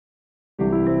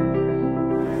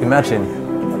Imagine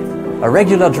a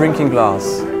regular drinking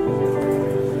glass,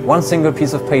 one single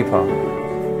piece of paper,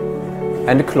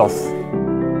 and a cloth,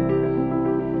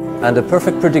 and a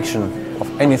perfect prediction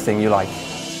of anything you like.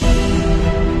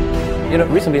 You know,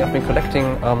 recently I've been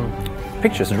collecting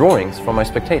pictures, drawings from my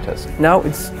spectators. Now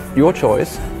it's your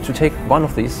choice to take one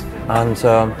of these and,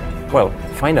 well,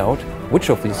 find out which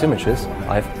of these images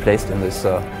I've placed in this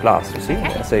glass. You see,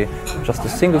 there's just a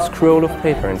single scroll of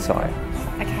paper inside.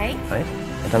 Okay. Right?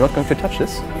 And I'm not going to touch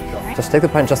this. Right. Just take the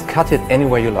pen, just cut it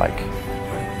anywhere you like.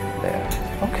 There.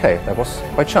 Okay, that was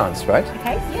by chance, right?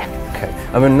 Okay, yeah. Okay,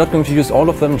 and we're not going to use all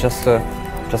of them, just a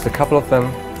couple of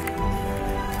them.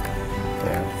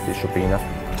 Yeah, this should be enough.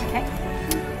 Okay.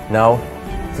 Now,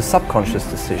 the subconscious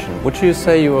decision. Would you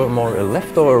say you are more a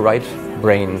left or a right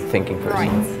brain thinking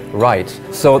person? Right. Right.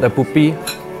 So that would be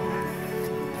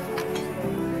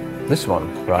this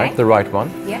one, right? Okay. The right one.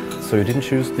 Yeah. So you didn't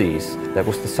choose these. That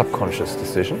was the subconscious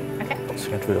decision. Okay. Let's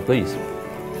get rid of these.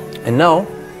 And now,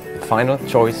 the final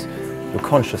choice, your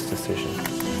conscious decision.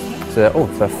 So,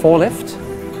 there are 4 left.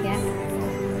 Yeah.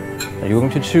 And you're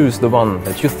going to choose the one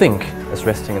that you think is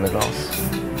resting in the glass.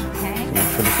 Okay. What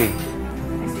should it be?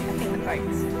 I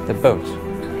think the boat. The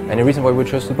boat. Any reason why we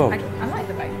chose the boat? I like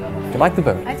the boat. You like the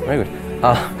boat? I do. Very good.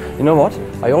 You know what?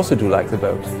 I also do like the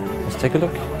boat. Let's take a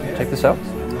look. Check this out.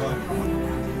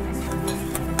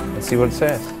 Let's see what it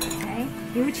says. Okay.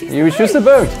 You would choose You would choose the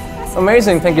boat.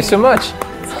 Amazing. Thank you so much.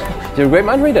 You're a great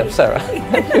mind reader, Sarah.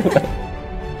 Thank you.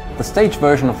 The stage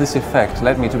version of this effect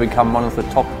led me to become one of the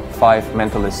top 5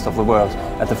 mentalists of the world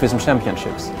at the FISM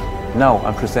Championships. Now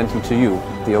I'm presenting to you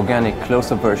the organic,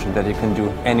 closer version that you can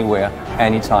do anywhere,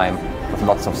 anytime, with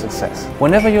lots of success.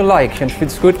 Whenever you like, and if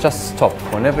it's good, just stop.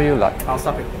 Whenever you like. I'll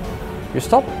stop it. You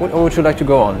stop? Or would you like to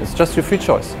go on? It's just your free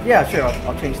choice. Yeah, sure.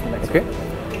 I'll change the next Okay.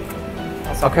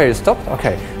 one. Okay, you stopped?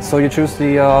 Okay. So you choose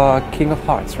the King of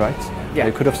Hearts, right? Yeah.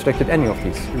 You could have selected any of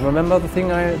these. You remember the thing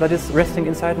that is resting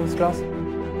inside in this glass?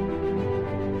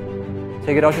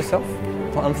 Take it out yourself,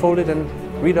 unfold it and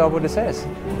read out what it says.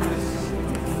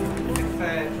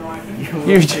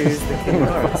 You choose the King of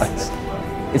Hearts.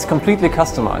 It's completely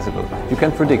customizable. You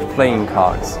can predict playing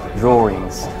cards,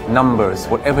 drawings, numbers,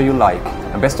 whatever you like.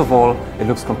 And best of all, it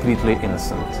looks completely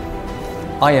innocent.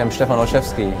 I am Stefan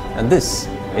Olschewski, and this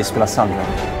is Glassandra.